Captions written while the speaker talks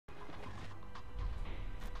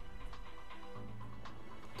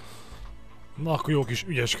Na akkor jó kis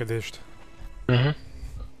ügyeskedést.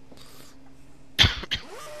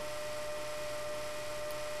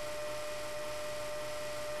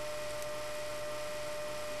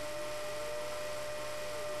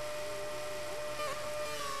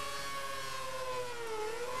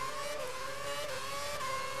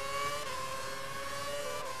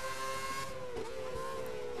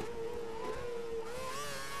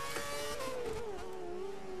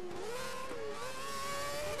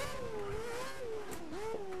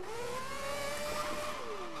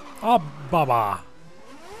 A baba!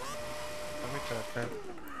 Mi történt?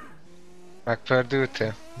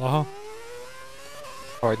 Megpördültél? Aha.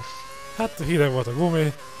 Hogy? Hát hideg volt a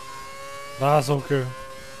gumi. Rázókő.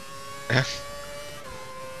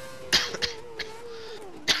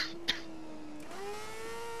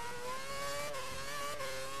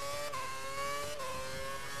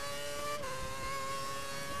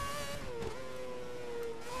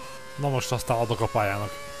 Na most aztán adok a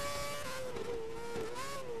pályának.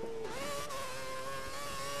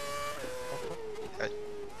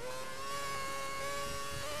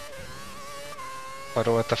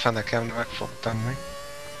 Parolt a fenekem, de megfogtam meg.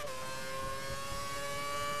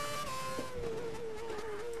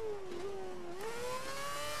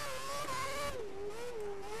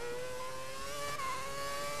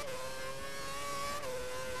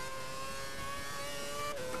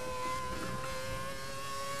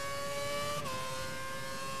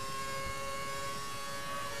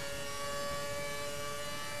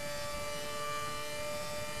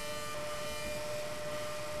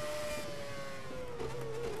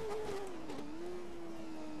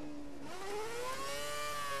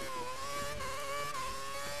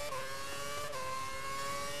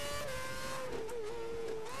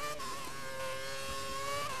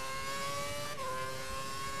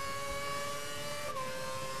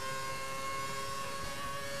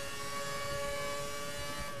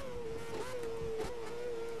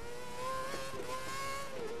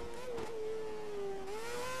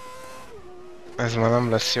 Ez már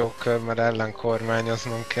nem lesz jó kör, mert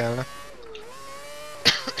ellenkormányoznom kell.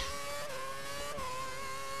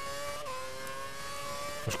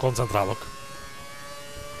 Most koncentrálok.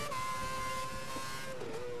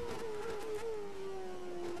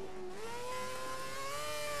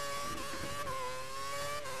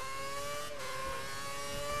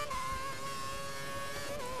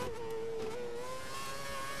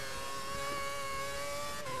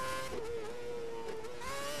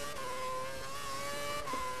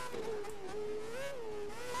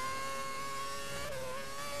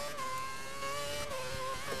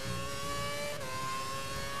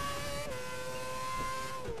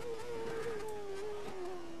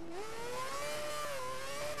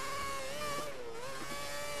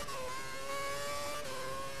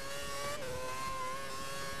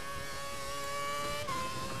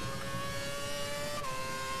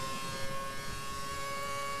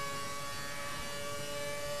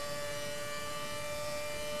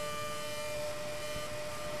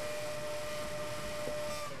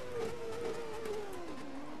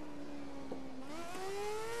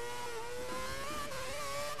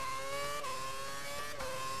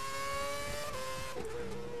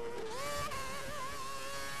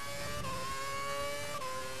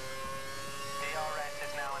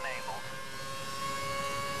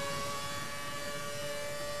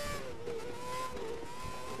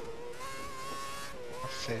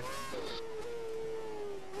 Szép.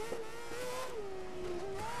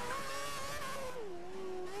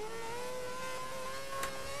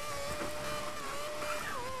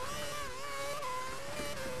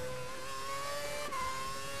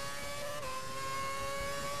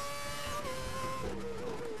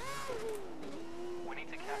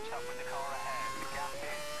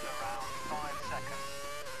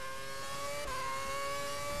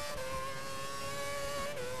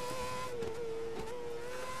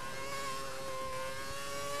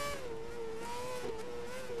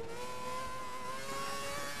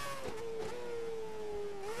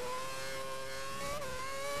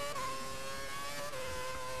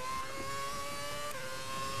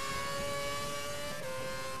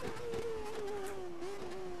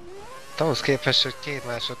 Ahhoz képest, hogy 2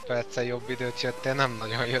 másodperccel jobb időt jöttél, nem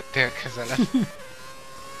nagyon jöttél közelebb.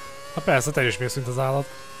 Hát persze, te is mész, mint az állat.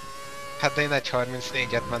 Hát de én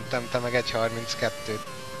 1.34-et mentem, te meg 1.32-t.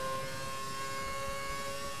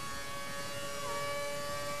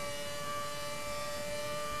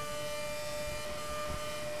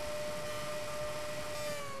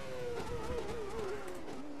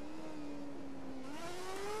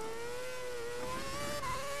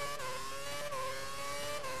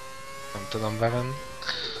 Nem tudom bevenni.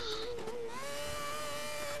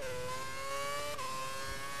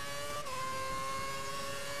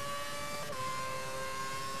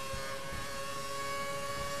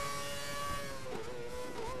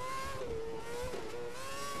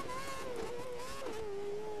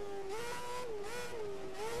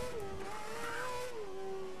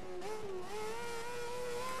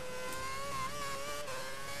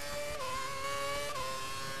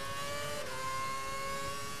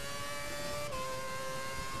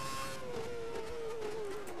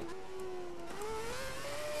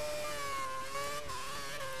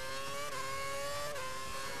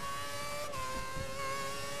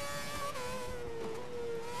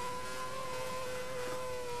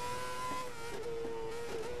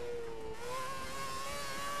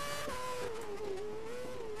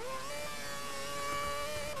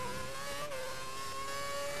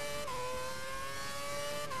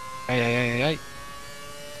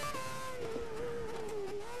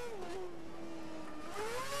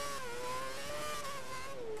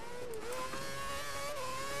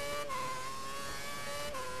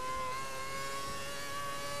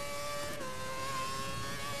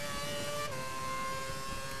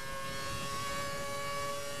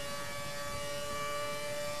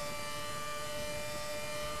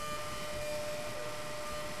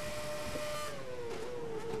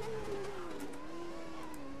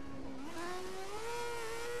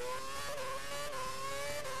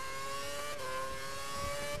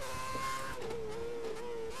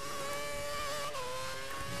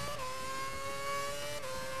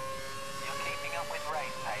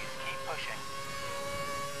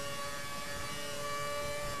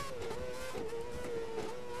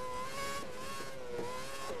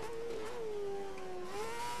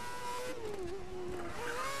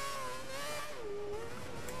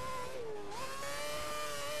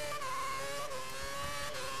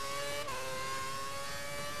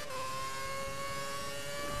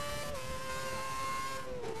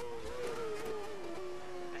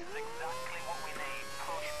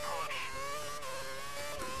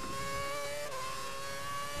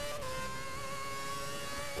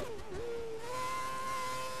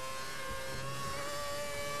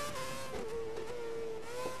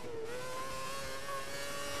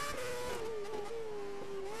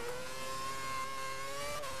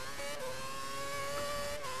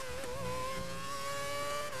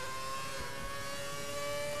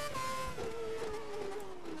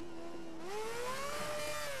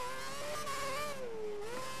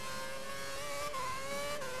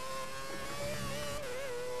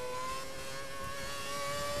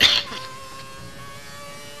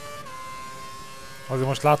 Azért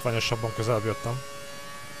most látványosabban közelebb jöttem.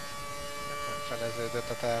 Nem feleződött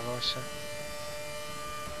a távolság.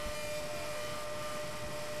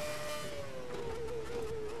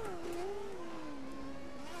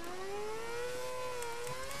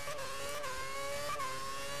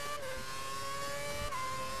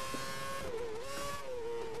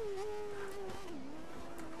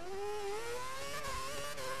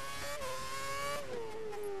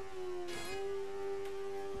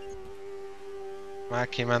 Már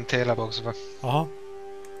kimentél a boxba? Aha.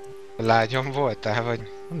 Lágyon voltál,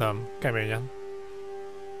 vagy Nem, keményen.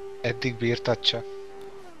 eddig bírtad csak?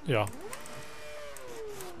 Ja.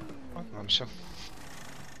 Nem sok.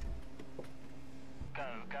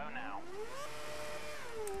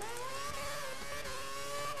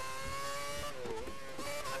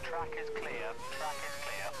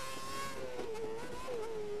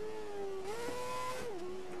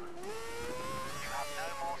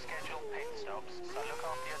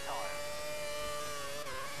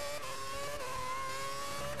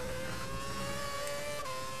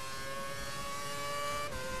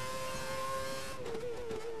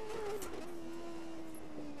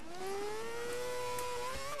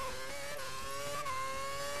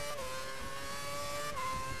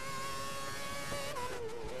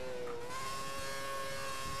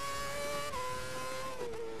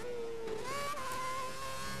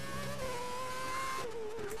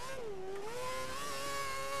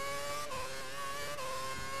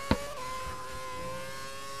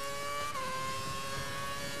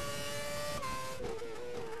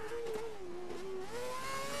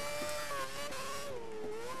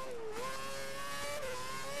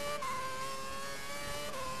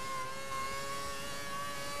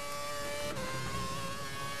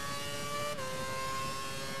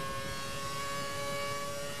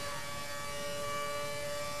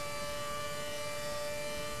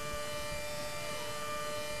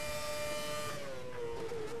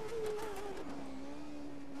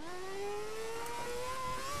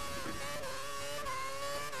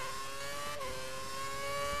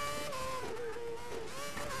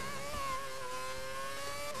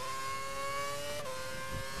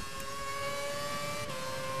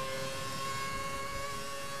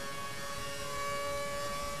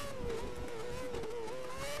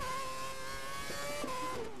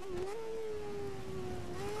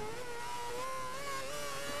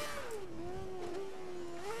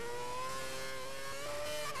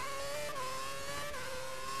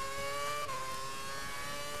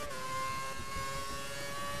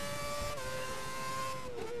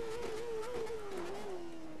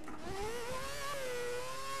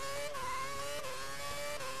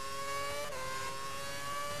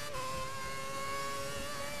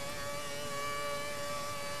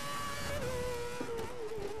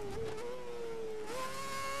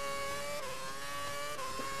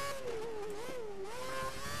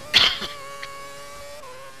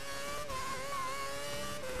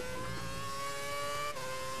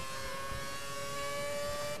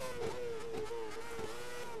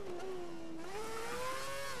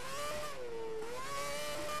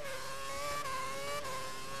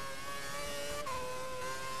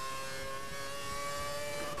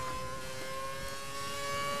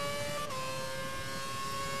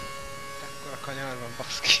 Kanyarban,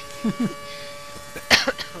 baszki.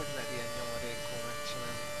 Hogy lehet ilyen nyomorékból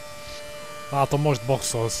megcsinálni. Látom, most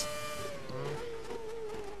boxolsz.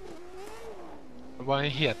 Valami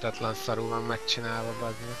hihetetlen szarul van megcsinálva,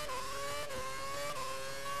 bazd meg.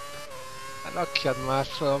 Rakjad már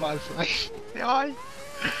föl, bazd meg. Jaj!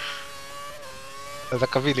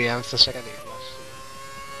 Ezek a Williams-esek elég lassú.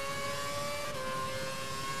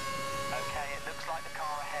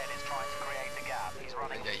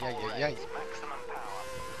 Jaj. Jaj.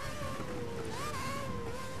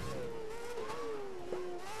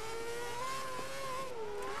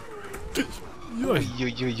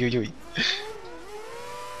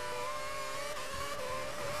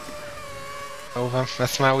 Jó van,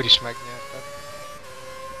 ezt már úgyis megnyerted.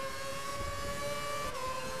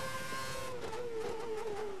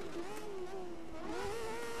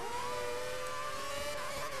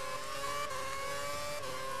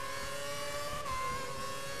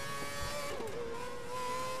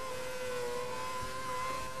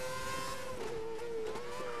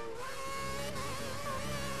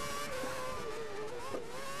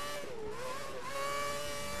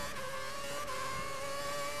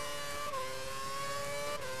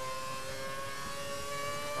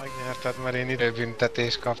 Megnyerted, mert én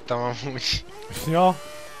időbüntetést kaptam amúgy. Ja?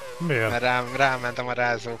 Miért? Mert rámentem a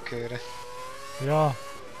rázókőre. Ja.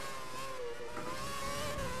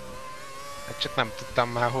 Hát csak nem tudtam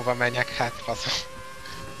már hova menjek, hát faszom.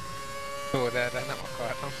 Jó, de erre nem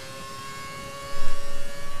akartam.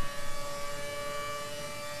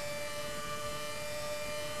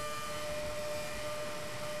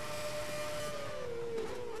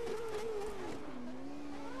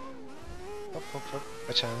 Hopp,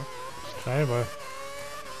 bocsánat. Semmi baj.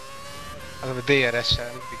 Az, hogy DRS-sel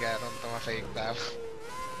mindig elrontom a féktáv.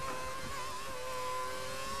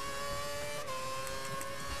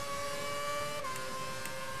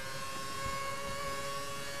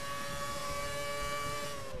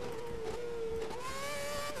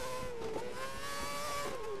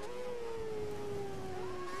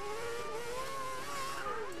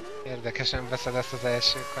 Érdekesen veszed ezt az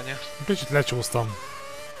első kanyart. Kicsit lecsúsztam.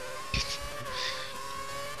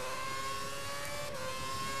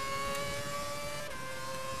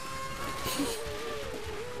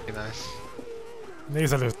 Nice.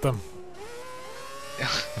 Nézz előttem. Ja.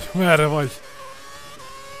 Merre vagy?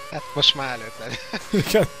 Hát most már előtted.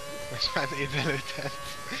 Igen. Most már nézd előtted.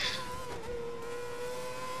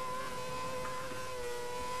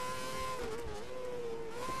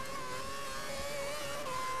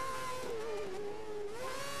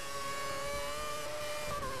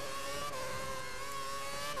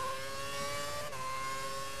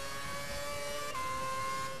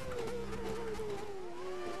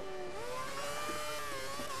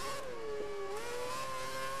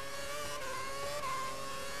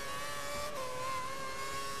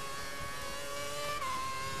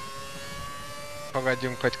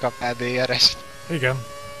 Fogadjunk, hogy kapál DRS-t. Igen.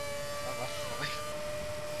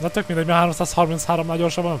 De tök mindegy, mert 333-nál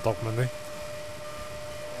gyorsabban nem tudok menni.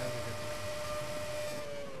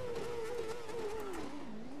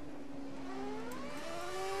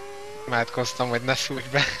 Imádkoztam, hogy ne szúrj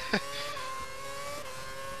be.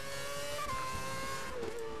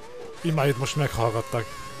 Imáit most meghallgattak.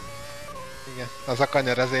 Igen, az a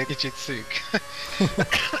kanyar azért kicsit szűk.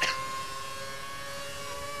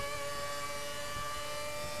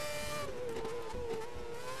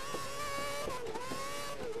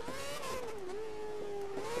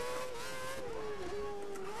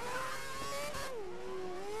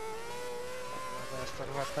 Ezt a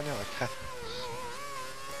rohadt kanyart? Hát.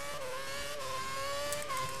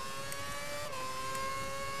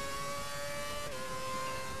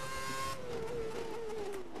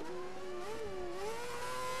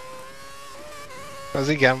 Az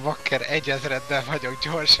igen, bakker 1000-del vagyok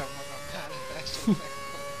gyorsan magamnál.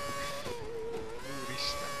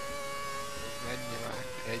 Úristen. Ez mennyi már?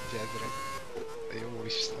 1000. Jó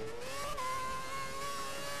Isten.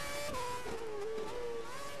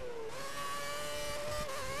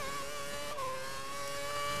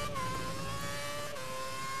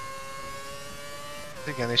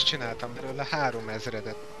 Igen, és csináltam belőle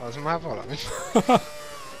 3000-et. Az már valami.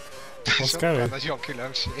 Az kevés. Nagy jó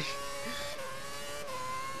különbség.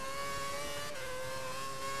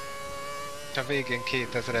 És a végén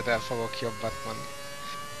 2000-del fogok jobbat mondani.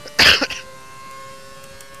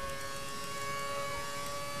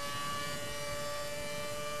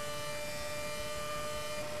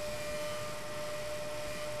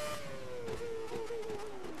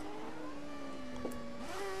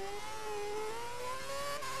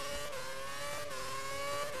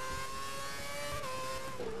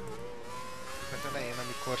 Az elején,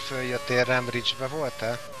 amikor följöttél Rambridge-be,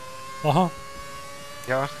 voltál? Aha.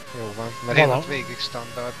 Ja, jó van, mert én ott végig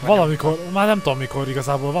standard vagyok. Valamikor, már nem tudom mikor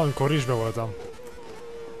igazából, valamikor is be voltam.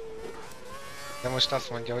 De most azt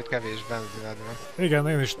mondja, hogy kevés benzined van. Igen,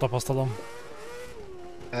 én is tapasztalom.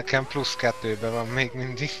 Nekem +2-be van még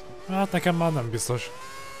mindig. Hát nekem már nem biztos.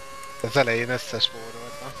 Az elején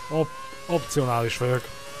összespóroltam. Opcionális vagyok.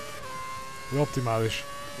 Vagy optimális.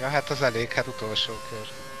 Ja, hát az elég, hát utolsó kör.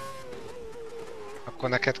 Akkor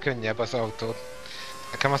neked könnyebb az autód.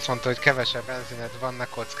 Nekem azt mondta, hogy kevesebb benzined van, ne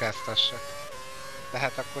kockáztassak. De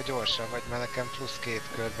hát akkor gyorsabb vagy, mert nekem +2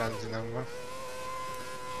 kör benzinem van.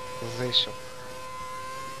 Ez azért sok.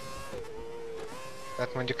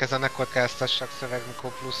 Tehát mondjuk ez a ne kockáztassak szöveg,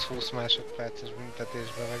 mikor +20 másodperces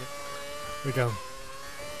büntetésben vagyok. Igen.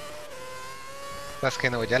 Azt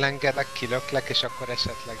kéne, hogy elengedek, kilöklek, és akkor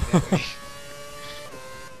esetleg nyerni.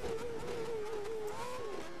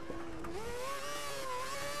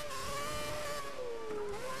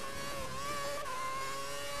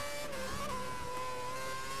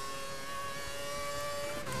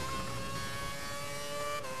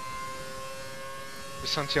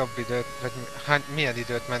 Viszont jobb időt, vagy milyen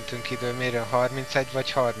időt mentünk időmérőn? 31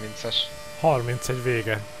 vagy 30-as? 31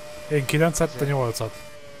 vége. Én 9-et, te 8-at.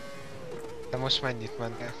 De most mennyit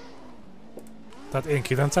mentél? Tehát én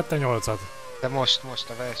 9-et, te 8-at. De most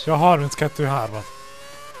a verseny. Ja, 32-3-at.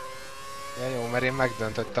 Ja jó, mert én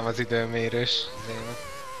megdöntöttem az időmérős zémet.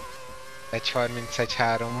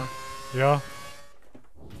 1.31.3-on. Ja.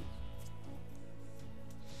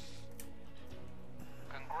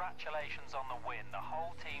 Congratulations on the win. The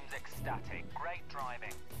whole team's ecstatic. Great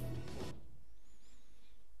driving.